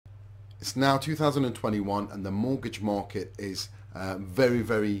It's now 2021 and the mortgage market is very,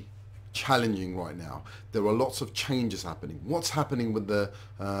 very challenging right now. There are lots of changes happening. What's happening with the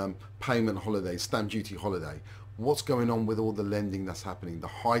payment holiday, stamp duty holiday? What's going on with all the lending that's happening? The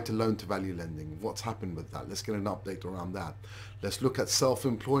Hight loan to value lending, what's happened with that? Let's get an update around that. Let's look at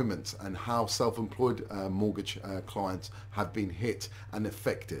self-employment and how self-employed mortgage clients have been hit and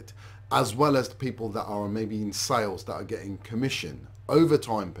affected, as well as the people that are maybe in sales that are getting commission.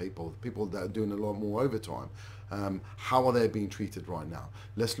 Overtime people that are doing a lot more overtime. How are they being treated right now?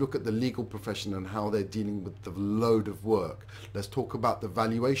 Let's look at the legal profession and how they're dealing with the load of work. Let's talk about the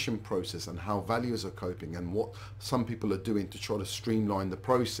valuation process and how valuers are coping and what some people are doing to try to streamline the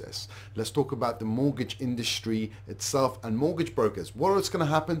process. Let's talk about the mortgage industry itself and mortgage brokers. What is going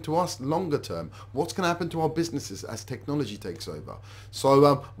to happen to us longer term? What's going to happen to our businesses as technology takes over?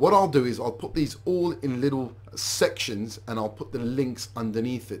 So what I'll do is I'll put these all in little sections and I'll put the links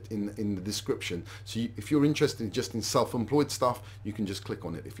underneath it in the description. So if you're interested just in self-employed stuff, you can just click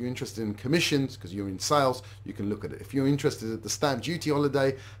on it. If you're interested in commissions because you're in sales, you can look at it. If you're interested at the stamp duty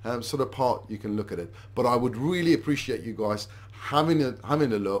holiday sort of part, you can look at it. But I would really appreciate you guys having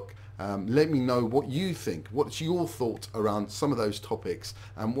a look. Let me know what you think. What's your thoughts around some of those topics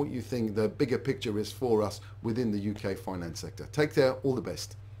and what you think the bigger picture is for us within the UK finance sector. Take care, all the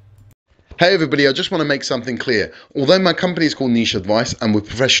best. Hey everybody, I just want to make something clear. Although my company is called Niche Advice and we're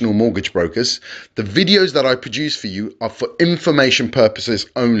professional mortgage brokers, the videos that I produce for you are for information purposes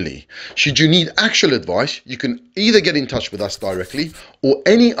only. Should you need actual advice, you can either get in touch with us directly or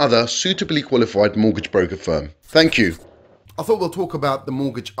any other suitably qualified mortgage broker firm. Thank you. I thought we'll talk about the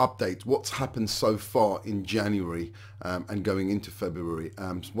mortgage update, what's happened so far in January and going into February.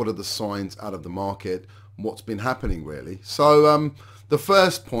 What are the signs out of the market? What's been happening really? So the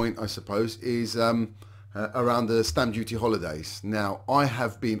first point, I suppose, is around the stamp duty holidays. Now, I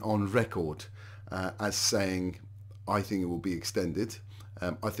have been on record as saying I think it will be extended.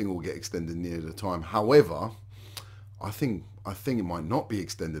 I think it will get extended near the time. However, I think it might not be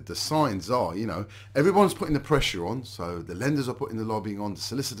extended. The signs are, everyone's putting the pressure on. So the lenders are putting the lobbying on. The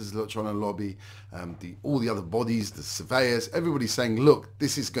solicitors are trying to lobby. All the other bodies, the surveyors, everybody's saying, look,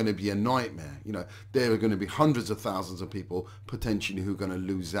 this is going to be a nightmare. There are going to be hundreds of thousands of people potentially who are going to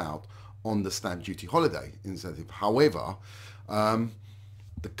lose out on the stamp duty holiday incentive. However,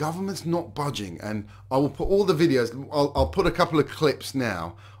 the government's not budging, and I will put all the videos. I'll put a couple of clips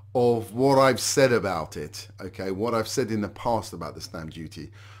now of what I've said about it, okay, what I've said in the past about the stamp duty.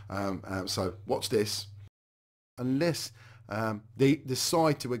 So watch this. Unless they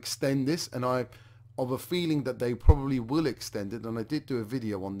decide to extend this, and I have a feeling that they probably will extend it, and I did do a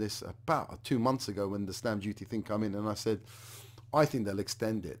video on this about 2 months ago when the stamp duty thing came in, and I said, I think they'll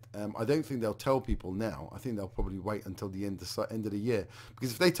extend it. I don't think they'll tell people now. I think they'll probably wait until the end of the year.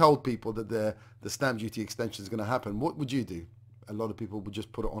 Because if they told people that the stamp duty extension is going to happen, what would you do? A lot of people would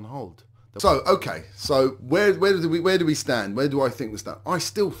just put it on hold. So okay, so where do we stand? Where do I think we stand? I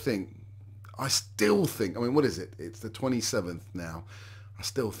still think. I mean, what is it? It's the 27th now. I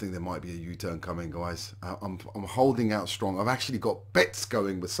still think there might be a U-turn coming, guys. I'm holding out strong. I've actually got bets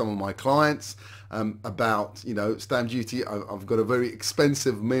going with some of my clients about stamp duty. I've got a very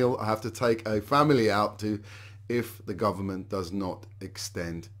expensive meal I have to take a family out to if the government does not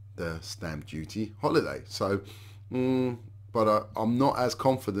extend the stamp duty holiday. So. But I'm not as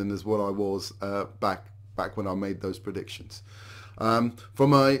confident as what I was back when I made those predictions.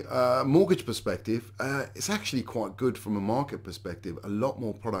 From a mortgage perspective, it's actually quite good from a market perspective. A lot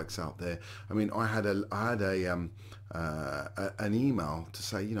more products out there. I mean, I had an email to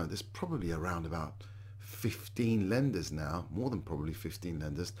say, there's probably around about 15 lenders now, more than probably 15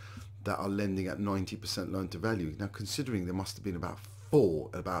 lenders that are lending at 90% loan to value. Now, considering there must have been about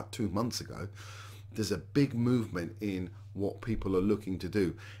 4 about 2 months ago, there's a big movement in what people are looking to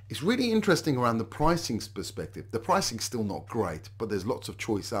do. It's really interesting around the pricing perspective. The pricing's still not great, but there's lots of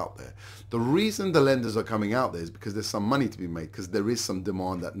choice out there. The reason the lenders are coming out there is because there's some money to be made, because there is some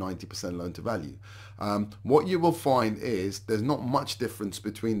demand at 90% loan to value. What you will find is there's not much difference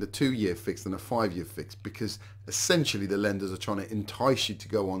between the 2-year fixed and a 5-year fixed, because essentially the lenders are trying to entice you to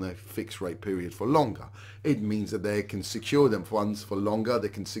go on a fixed rate period for longer. It means that they can secure them funds for longer, they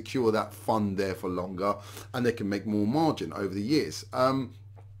can secure that fund there for longer, and they can make more margin over the years.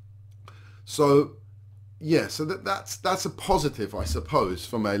 So that's a positive, I suppose.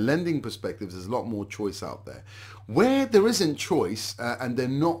 From a lending perspective, there's a lot more choice out there. Where there isn't choice and they're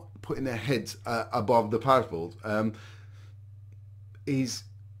not putting their heads above the parapet is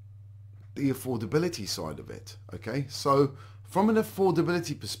the affordability side of it. Okay, so from an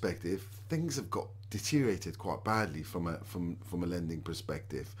affordability perspective, things have got deteriorated quite badly from a lending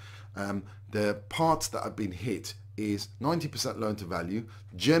perspective. The parts that have been hit is 90% loan to value.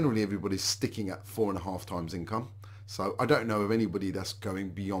 Generally, everybody's sticking at 4.5 times income. So I don't know of anybody that's going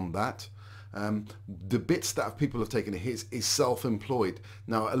beyond that. The bits that people have taken a hit is self-employed.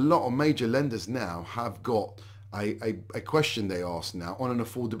 Now, a lot of major lenders now have got a question they ask now on an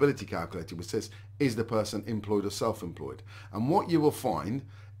affordability calculator which says, is the person employed or self-employed? And what you will find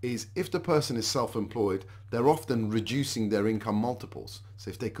is if the person is self-employed, they're often reducing their income multiples.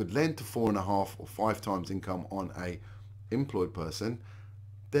 So if they could lend to 4.5 or 5 times income on a employed person,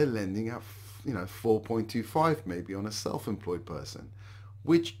 they're lending at 4.25 maybe on a self-employed person,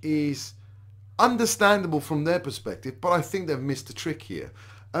 which is understandable from their perspective, but I think they've missed a trick here.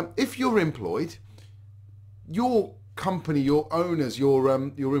 If you're employed, your company, your owners, your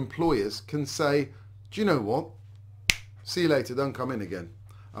employers can say, do you know what? See you later, don't come in again.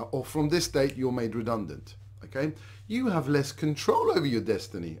 Or from this date, you're made redundant. Okay, you have less control over your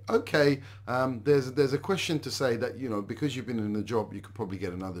destiny. Okay, there's a question to say that, because you've been in a job, you could probably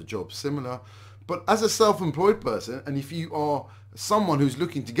get another job similar. But as a self-employed person, and if you are someone who's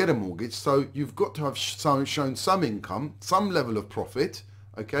looking to get a mortgage, so you've got to have shown some income, some level of profit.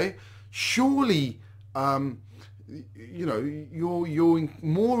 Okay, surely, you're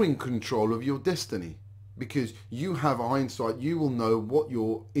more in control of your destiny, because you have hindsight. You will know what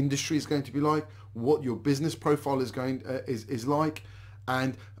your industry is going to be like, what your business profile is is like,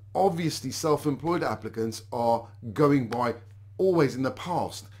 and obviously self-employed applicants are going by always in the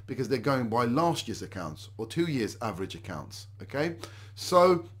past, because they're going by last year's accounts or 2 years average accounts. Okay,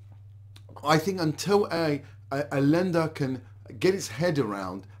 so I think until a lender can get its head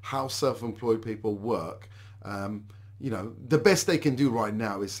around how self-employed people work, the best they can do right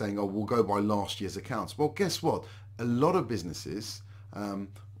now is saying, oh, we'll go by last year's accounts. Well, guess what? A lot of businesses,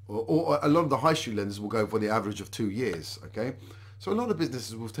 or a lot of the high street lenders will go for the average of 2 years, okay? So a lot of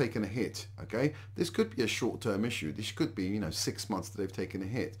businesses will have taken a hit, okay? This could be a short-term issue. This could be, 6 months that they've taken a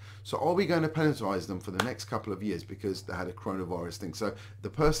hit. So are we going to penalise them for the next couple of years because they had a coronavirus thing? So the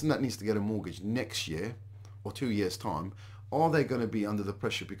person that needs to get a mortgage next year or 2 years' time, are they going to be under the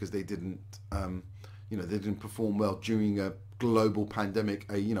pressure because they didn't, they didn't perform well during a global pandemic,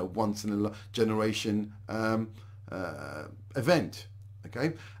 a once in a generation event,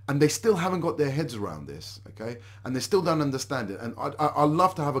 okay? And they still haven't got their heads around this, okay? And they still don't understand it. And I'd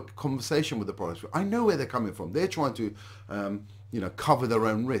love to have a conversation with the products. I know where they're coming from. They're trying to, cover their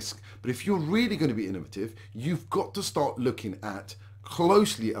own risk. But if you're really going to be innovative, you've got to start looking at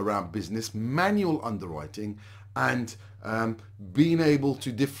closely around business, manual underwriting, and being able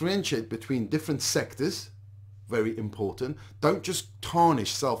to differentiate between different sectors. Very important. Don't just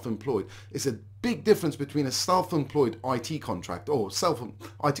tarnish self-employed. It's a big difference between a self-employed IT contract, or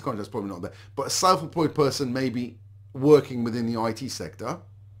IT contract is probably not there, but a self-employed person maybe working within the IT sector,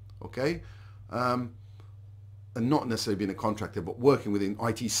 okay, and not necessarily being a contractor, but working within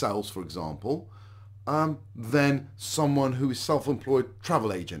IT sales, for example, than someone who is self-employed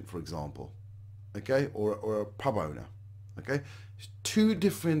travel agent, for example, okay, or a pub owner, okay. Two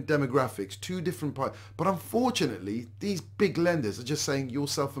different demographics, two different parts. But unfortunately, these big lenders are just saying you're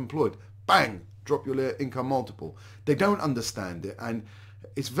self-employed. Bang, drop your income multiple. They don't understand it, and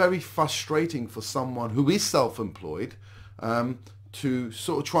it's very frustrating for someone who is self-employed to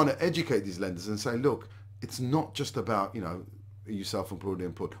sort of trying to educate these lenders and say, look, it's not just about, are you self-employed or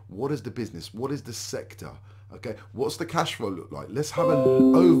employed? What is the business? What is the sector? Okay, what's the cash flow look like? Let's have an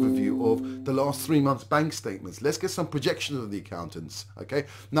overview of the last 3 months bank statements. Let's get some projections of the accountants. Okay,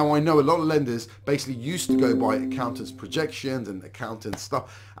 now I know a lot of lenders basically used to go by accountants projections and accountants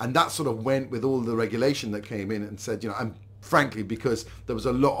stuff, and that sort of went with all the regulation that came in and said, and frankly, because there was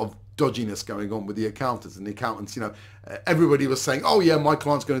a lot of dodginess going on with the accountants, and the accountants, everybody was saying, oh yeah, my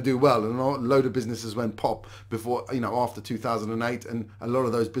client's going to do well, and a load of businesses went pop before, after 2008, and a lot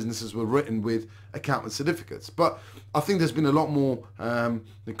of those businesses were written with accountant certificates. But I think there's been a lot more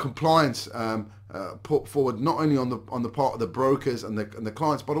compliance put forward, not only on the part of the brokers and the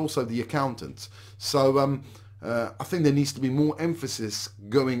clients, but also the accountants. So I think there needs to be more emphasis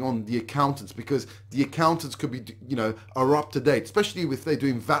going on the accountants, because the accountants could be, are up to date, especially if they're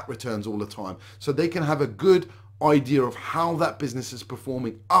doing VAT returns all the time. So they can have a good idea of how that business is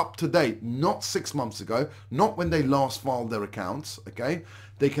performing up to date, not 6 months ago, not when they last filed their accounts, okay?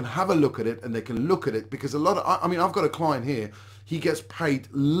 They can have a look at it, and they can look at it, because a lot of, I've got a client here, he gets paid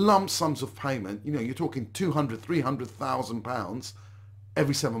lump sums of payment, you're talking 200, 300,000 pounds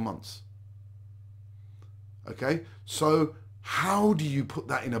every 7 months. Okay, so how do you put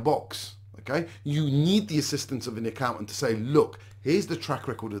that in a box? Okay, you need the assistance of an accountant to say, look, Here's the track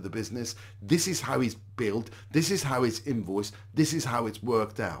record of the business. This is how he's billed. This is how it's invoiced. This is how it's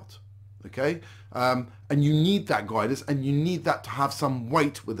worked out. Okay, and you need that guidance, and you need that to have some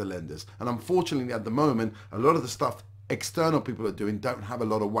weight with the lenders. And unfortunately, at the moment, a lot of the stuff external people are doing don't have a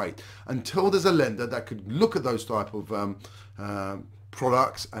lot of weight. Until there's a lender that could look at those type of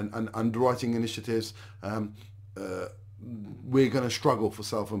products and underwriting initiatives, we're going to struggle for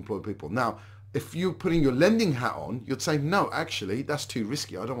self-employed people. Now, if you're putting your lending hat on, you'd say, no, actually, that's too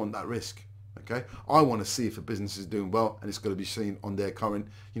risky. I don't want that risk. Okay, I want to see if a business is doing well, and it's going to be seen on their current,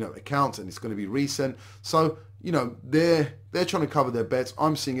 accounts, and it's going to be recent. So, they're trying to cover their bets.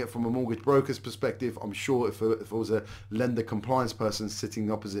 I'm seeing it from a mortgage broker's perspective. I'm sure if it was a lender compliance person sitting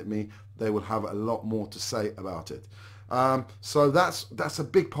opposite me, they will have a lot more to say about it. So that's a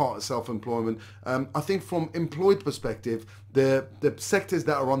big part of self-employment. I think from employed perspective, the sectors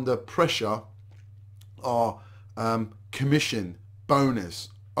that are under pressure are commission, bonus,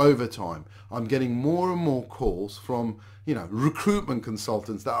 overtime. I'm getting more and more calls from recruitment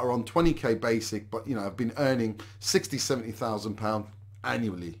consultants that are on 20k basic, but have been earning 60,000-70,000 pounds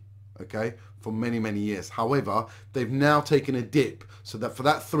annually, okay, for many years. However, they've now taken a dip, so that for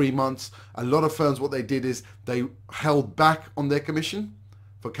that 3 months, a lot of firms, what they did is they held back on their commission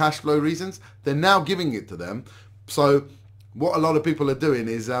for cash flow reasons. They're now giving it to them. So what a lot of people are doing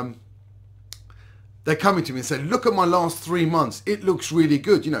is they're coming to me and saying, look at my last 3 months. It looks really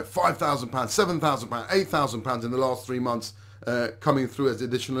good. £5,000, £7,000, £8,000 in the last 3 months coming through as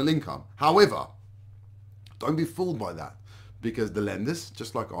additional income. However, don't be fooled by that, because the lenders,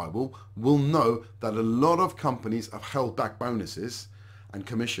 just like I will know that a lot of companies have held back bonuses and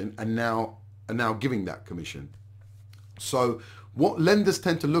commission and now are now giving that commission. So what lenders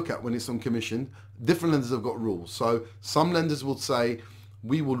tend to look at when it's on commission, different lenders have got rules. So some lenders will say,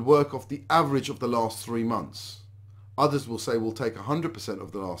 we will work off the average of the last 3 months. Others will say we'll take 100%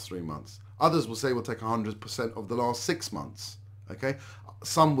 of the last 3 months. Others will say we'll take 100% of the last 6 months. Okay.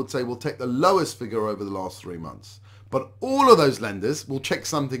 Some would say we'll take the lowest figure over the last 3 months. But all of those lenders will check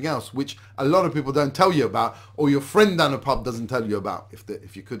something else, which a lot of people don't tell you about, or your friend down the pub doesn't tell you about,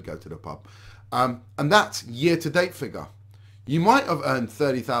 if you could go to the pub. And that's year-to-date figure. You might have earned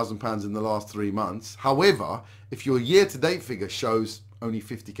 £30,000 in the last 3 months. However, if your year-to-date figure shows only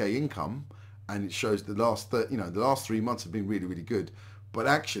 50k income, and it shows the last 3 months have been really good, but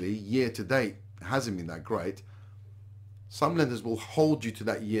actually year-to-date hasn't been that great, some lenders will hold you to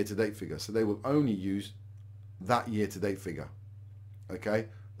that year-to-date figure, so they will only use that year-to-date figure. Okay,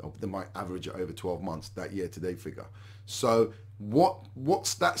 they might average it over 12 months, that year-to-date figure. So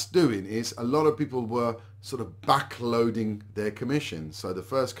what that's doing is a lot of people were sort of backloading their commission. So the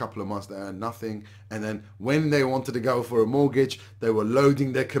first couple of months they earned nothing, and then when they wanted to go for a mortgage, they were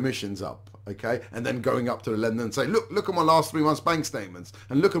loading their commissions up. Okay, and then going up to the lender and say, look at my last 3 months bank statements,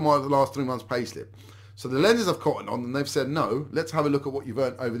 and look at my last 3 months pay slip. So the lenders have caught on, and they've said, no, let's have a look at what you've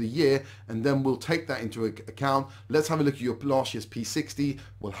earned over the year, and then we'll take that into account. Let's have a look at your last year's P60.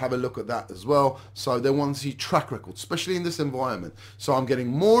 We'll have a look at that as well. So they want to see track records, especially in this environment. So I'm getting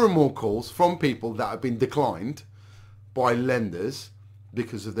more and more calls from people that have been declined by lenders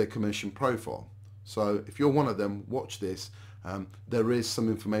because of their commission profile. So if you're one of them, watch this. There is some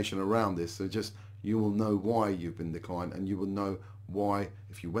information around this. So just, you will know why you've been declined, and you will know why,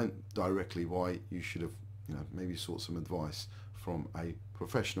 if you went directly, why you should have maybe sought some advice from a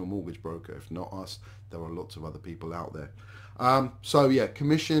professional mortgage broker. If not us, there are lots of other people out there. So yeah,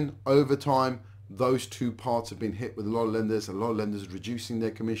 commission, overtime, those two parts have been hit with a lot of lenders. A lot of lenders reducing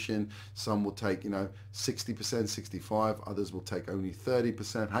their commission. Some will take 60%, 65%. Others will take only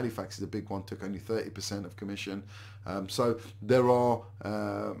 30%. Halifax is a big one, took only 30% of commission. So there are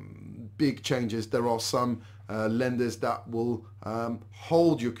big changes. There are some lenders that will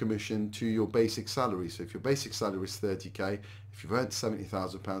hold your commission to your basic salary. So if your basic salary is 30k, if you've earned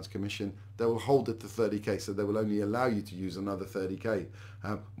 £70,000 commission, they will hold it to 30k. So they will only allow you to use another 30k.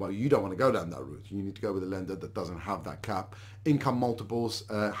 Well, you don't want to go down that route. You need to go with a lender that doesn't have that cap. Income multiples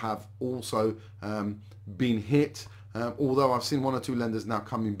have also been hit. Although I've seen 1 or 2 lenders now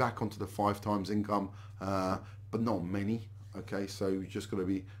coming back onto the 5 times income, but not many. Okay, so you're just got to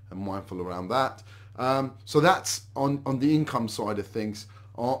be mindful around that. So that's on the income side of things.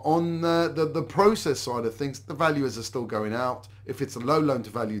 On the process side of things, the valuers are still going out. If it's a low loan to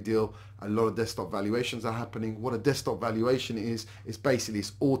value deal, a lot of desktop valuations are happening. What a desktop valuation is basically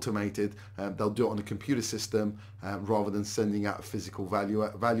it's automated. They'll do it on a computer system rather than sending out a physical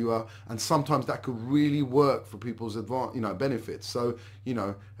valuer. And sometimes that could really work for people's benefits. So,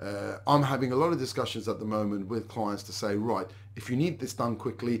 I'm having a lot of discussions at the moment with clients to say, right, if you need this done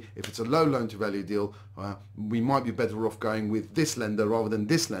quickly, if it's a low loan to value deal, we might be better off going with this lender rather than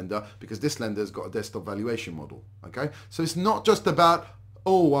this lender, because this lender has got a desktop valuation model. Okay, so it's not just about,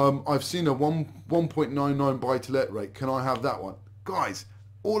 I've seen a 1.99 buy to let rate, can I have that one? Guys,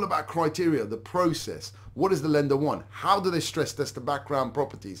 all about criteria, the process. What does the lender want? How do they stress test the background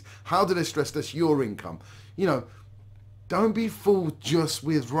properties? How do they stress test your income? Don't be fooled just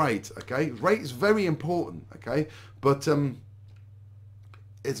with rate. Okay, rate is very important. Okay, but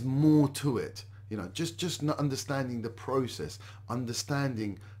it's more to it. Just not understanding the process,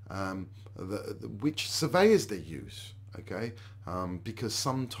 understanding which surveyors they use. Okay, because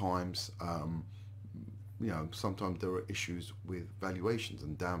sometimes sometimes there are issues with valuations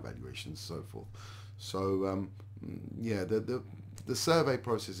and down valuations and so forth. So the survey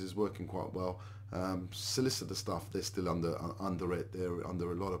process is working quite well. Solicitor stuff, they're still under it. They're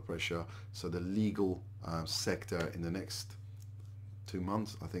under a lot of pressure. So the legal sector in the next 2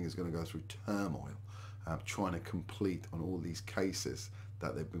 months, I think, is going to go through turmoil, trying to complete on all these cases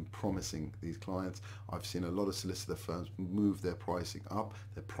that they've been promising these clients. I've seen a lot of solicitor firms move their pricing up.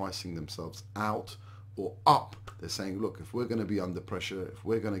 They're pricing themselves out or up. They're saying, look, if we're going to be under pressure, if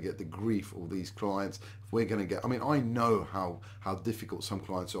we're going to get the grief of these clients, if we're going to get, I know how difficult some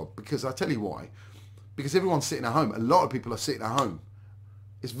clients are, because I tell you why, because everyone's sitting at home. A lot of people are sitting at home.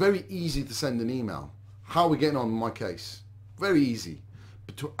 It's very easy to send an email. How are we getting on in my case? Very easy.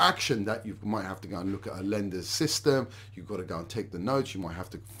 But to action that, you might have to go and look at a lender's system. You've got to go and take the notes. You might have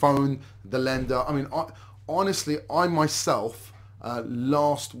to phone the lender. Honestly, I myself,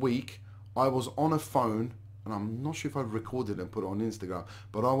 last week, I was on a phone, and I'm not sure if I've recorded it and put it on Instagram,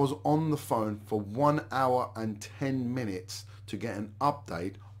 but I was on the phone for 1 hour and 10 minutes to get an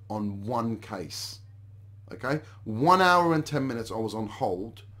update on one case. Okay? 1 hour and 10 minutes I was on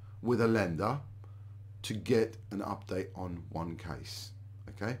hold with a lender to get an update on one case.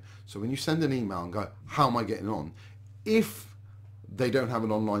 Okay? So when you send an email and go, how am I getting on? If they don't have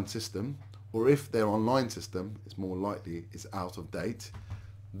an online system, or if their online system is more likely is out of date,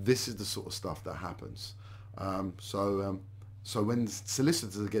 this is the sort of stuff that happens. So when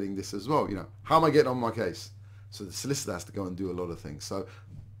solicitors are getting this as well, how am I getting on my case? So the solicitor has to go and do a lot of things.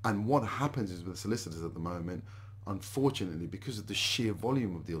 And what happens is with solicitors at the moment, unfortunately, because of the sheer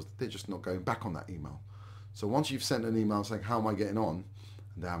volume of deals, they're just not going back on that email. So once you've sent an email saying, how am I getting on?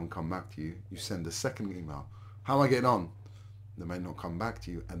 And they haven't come back to you, you send a second email. How am I getting on? They may not come back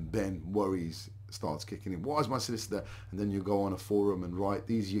to you, and then worries starts kicking in. What is my solicitor? And then you go on a forum and write,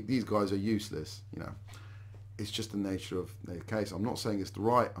 these guys are useless. It's just the nature of the case. I'm not saying it's the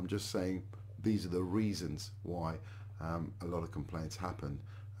right. I'm just saying these are the reasons why a lot of complaints happen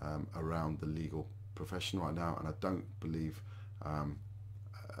around the legal profession right now, and I don't believe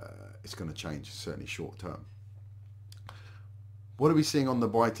it's going to change, certainly short term. What are we seeing on the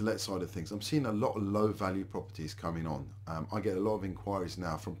buy-to-let side of things? I'm seeing a lot of low-value properties coming on. I get a lot of inquiries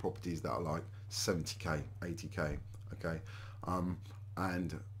now from properties that are like 70k, 80k, okay,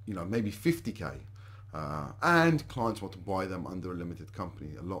 and maybe 50k, and clients want to buy them under a limited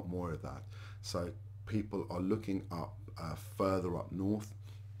company. A lot more of that. So people are looking up further up north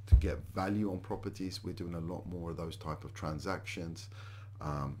to get value on properties. We're doing a lot more of those type of transactions.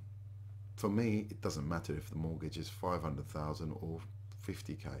 For me, it doesn't matter if the mortgage is 500,000 or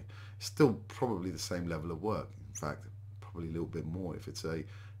 50k. It's still probably the same level of work. In fact, probably a little bit more if it's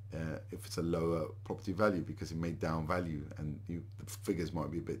a lower property value, because it may down value and the figures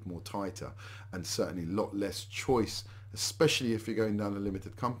might be a bit more tighter, and certainly a lot less choice, especially if you're going down a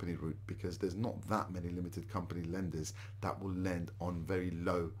limited company route, because there's not that many limited company lenders that will lend on very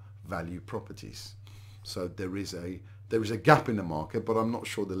low value properties. So there is a gap in the market, but I'm not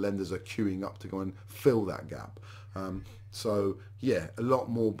sure the lenders are queuing up to go and fill that gap. So yeah, a lot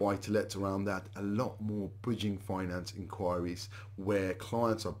more buy-to-lets around that, a lot more bridging finance inquiries where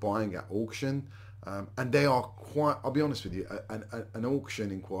clients are buying at auction, and they are quite, I'll be honest with you, an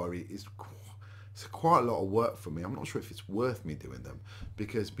auction inquiry is it's quite a lot of work for me. I'm not sure if it's worth me doing them,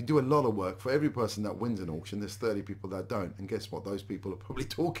 because we do a lot of work. For every person that wins an auction, there's 30 people that don't, and guess what? Those people are probably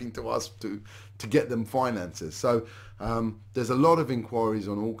talking to us to get them finances. So there's a lot of inquiries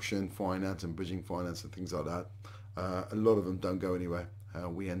on auction finance and bridging finance and things like that. A lot of them don't go anywhere.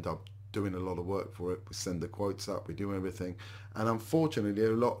 We end up doing a lot of work for it. We send the quotes up, we do everything, and unfortunately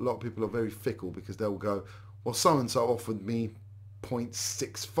a lot of people are very fickle, because they'll go, well, so and so offered me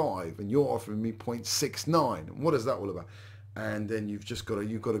 0.65 and you're offering me 0.69. What is that all about? And then you've got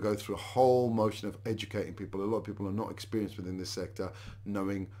to go through a whole motion of educating people. A lot of people are not experienced within this sector,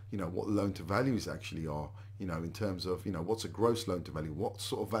 knowing what loan to values actually are. In terms of what's a gross loan to value, what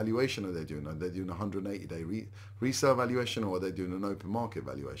sort of valuation are they doing? Are they doing a 180-day resale valuation, or are they doing an open market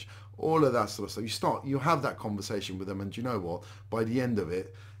valuation? All of that sort of stuff. You have that conversation with them, and you know what? By the end of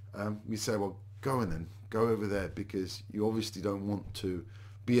it, we say, well, go over there, because you obviously don't want to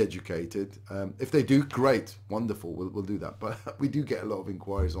be educated. If they do, great, wonderful, we'll do that. But we do get a lot of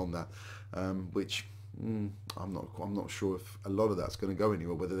inquiries on that, which I'm not sure if a lot of that's going to go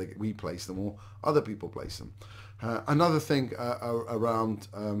anywhere, whether we place them or other people place them. Another thing around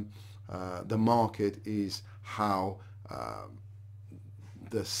the market is how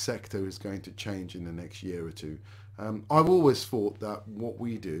the sector is going to change in the next year or two. I've always thought that what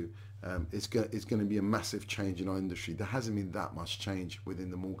we do is going to be a massive change in our industry. There hasn't been that much change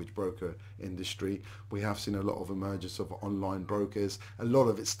within the mortgage broker industry. We have seen a lot of emergence of online brokers. A lot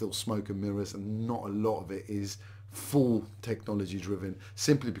of it's still smoke and mirrors, and not a lot of it is full technology driven,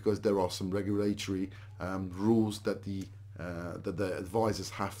 simply because there are some regulatory rules that the advisors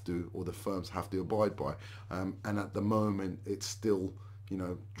have to, or the firms have to, abide by. And at the moment, it's still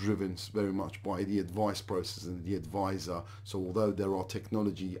driven very much by the advice process and the advisor. So although there are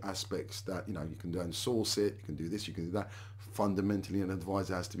technology aspects that you can do and source it, you can do this, you can do that, fundamentally an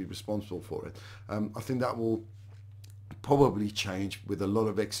advisor has to be responsible for it. I think that will probably change with a lot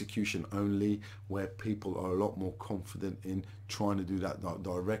of execution only, where people are a lot more confident in trying to do that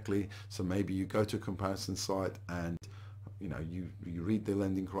directly. So maybe you go to a comparison site and you read the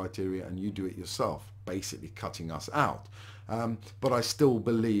lending criteria and you do it yourself, basically cutting us out. But I still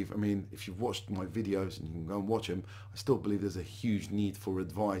believe, if you've watched my videos, and you can go and watch them, I still believe there's a huge need for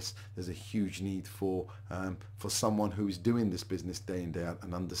advice. There's a huge need for someone who is doing this business day in, day out,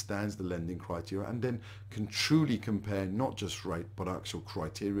 and understands the lending criteria, and then can truly compare not just rate, but actual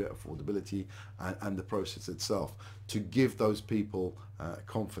criteria, affordability, and the process itself, to give those people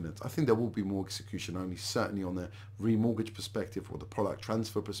confidence. I think there will be more execution only, certainly on the remortgage perspective, or the product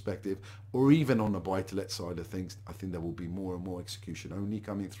transfer perspective, or even on the buy-to-let side of things. I think there will be more and more execution only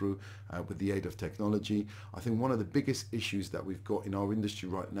coming through with the aid of technology. I think one of the biggest issues that we've got in our industry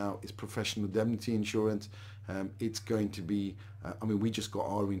right now is professional indemnity insurance. It's going to be, we just got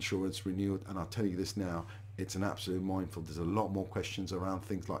our insurance renewed, and I'll tell you this now, it's an absolute minefield. There's a lot more questions around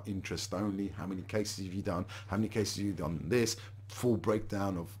things like interest only. How many cases have you done? How many cases have you done this? Full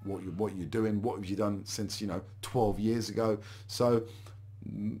breakdown of what you're doing. What have you done since 12 years ago? So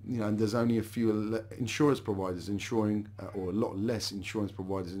and there's only a few insurance providers insuring, or a lot less insurance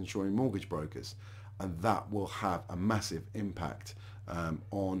providers insuring mortgage brokers, and that will have a massive impact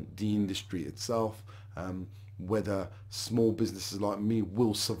on the industry itself. Whether small businesses like me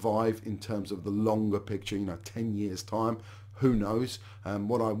will survive in terms of the longer picture, 10 years time, who knows?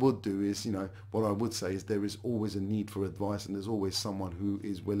 What I would do is, what I would say is there is always a need for advice, and there's always someone who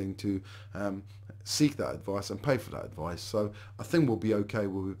is willing to seek that advice and pay for that advice. So I think we'll be okay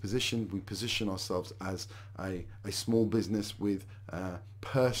where we're positioned. We position ourselves as a small business with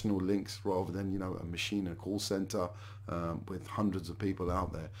personal links, rather than a machine, a call center with hundreds of people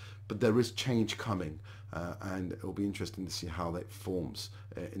out there. But there is change coming, and it'll be interesting to see how that forms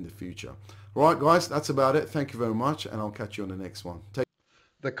in the future. Right, guys, that's about it. Thank you very much, and I'll catch you on the next one.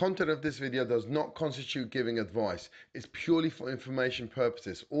 The content of this video does not constitute giving advice. It's purely for information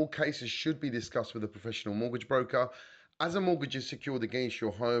purposes. All cases should be discussed with a professional mortgage broker. As a mortgage is secured against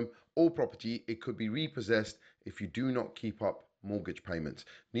your home or property, it could be repossessed if you do not keep up mortgage payments.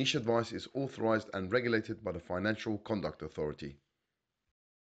 Niche advice is authorized and regulated by the Financial Conduct Authority.